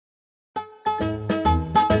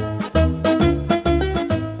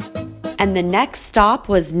And the next stop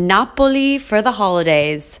was Napoli for the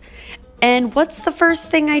holidays. And what's the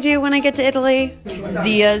first thing I do when I get to Italy?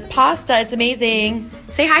 Zia's pasta. It's amazing.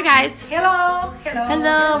 Say hi, guys. Hello. Hello.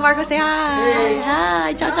 Hello, Marco. Say hi. Hey.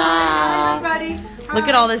 Hi. Ciao, ciao. Hi, everybody. Look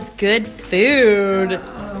at all this good food.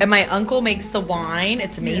 And my uncle makes the wine.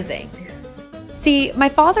 It's amazing. Yes. See, my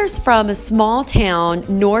father's from a small town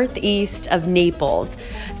northeast of Naples,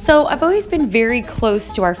 so I've always been very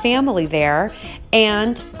close to our family there,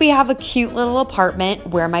 and we have a cute little apartment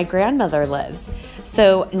where my grandmother lives.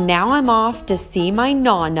 So now I'm off to see my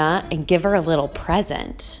Nonna and give her a little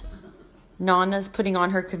present. Nonna's putting on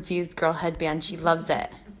her confused girl headband. She loves it.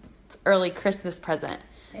 It's early Christmas present.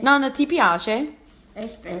 Nonna, ti piace?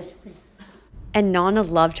 And Nonna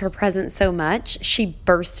loved her present so much, she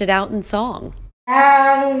bursted out in song.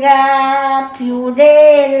 Più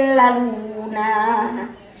della luna.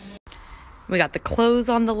 We got the clothes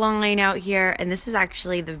on the line out here, and this is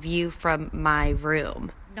actually the view from my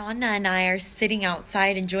room. Nonna and I are sitting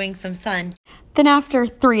outside enjoying some sun. Then after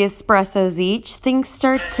 3 espressos each, things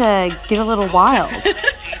start to get a little wild.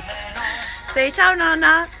 Say ciao,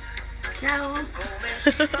 Nonna. Ciao.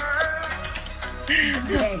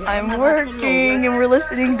 I'm working and we're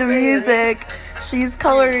listening to music. She's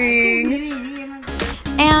coloring.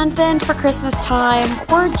 And then for Christmas time,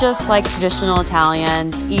 we're just like traditional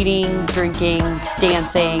Italians, eating, drinking,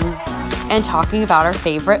 dancing, and talking about our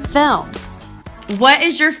favorite films. What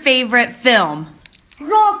is your favorite film?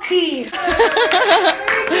 Rocky.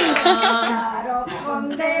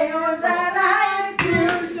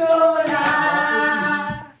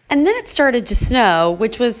 And then it started to snow,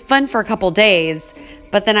 which was fun for a couple days,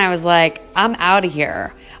 but then I was like, I'm out of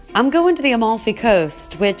here. I'm going to the Amalfi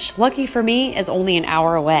Coast, which, lucky for me, is only an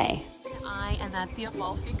hour away. I am at the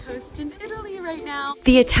Amalfi Coast in Italy right now.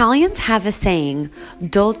 The Italians have a saying,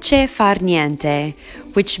 dolce far niente,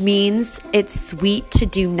 which means it's sweet to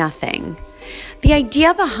do nothing. The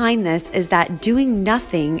idea behind this is that doing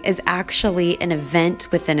nothing is actually an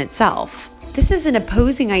event within itself. This is an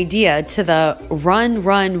opposing idea to the run,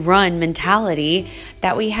 run, run mentality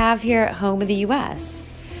that we have here at home in the US.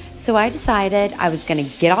 So I decided I was gonna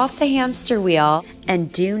get off the hamster wheel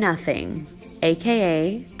and do nothing,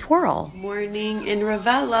 AKA twirl. Morning in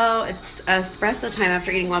Ravello. It's espresso time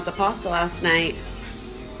after eating lots of pasta last night.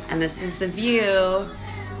 And this is the view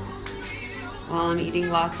while I'm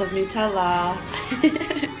eating lots of Nutella.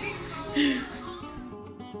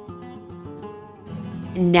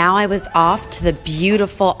 Now I was off to the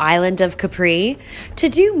beautiful island of Capri to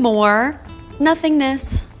do more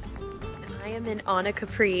nothingness. I am in Anna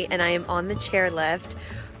Capri and I am on the chairlift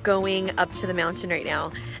going up to the mountain right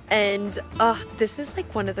now. And this is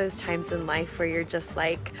like one of those times in life where you're just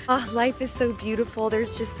like, life is so beautiful.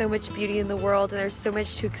 There's just so much beauty in the world and there's so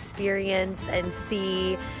much to experience and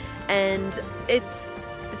see. And it's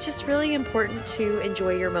just really important to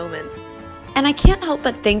enjoy your moments. And I can't help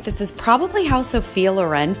but think this is probably how Sophia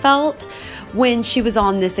Loren felt when she was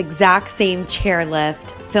on this exact same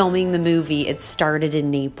chairlift filming the movie It Started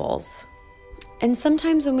in Naples. And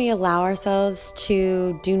sometimes when we allow ourselves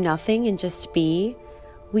to do nothing and just be,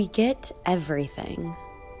 we get everything.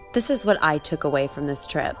 This is what I took away from this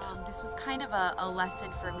trip. This was kind of a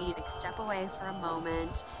lesson for me to step away for a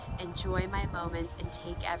moment, enjoy my moments, and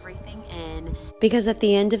take everything in. Because at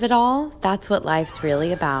the end of it all, that's what life's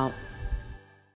really about.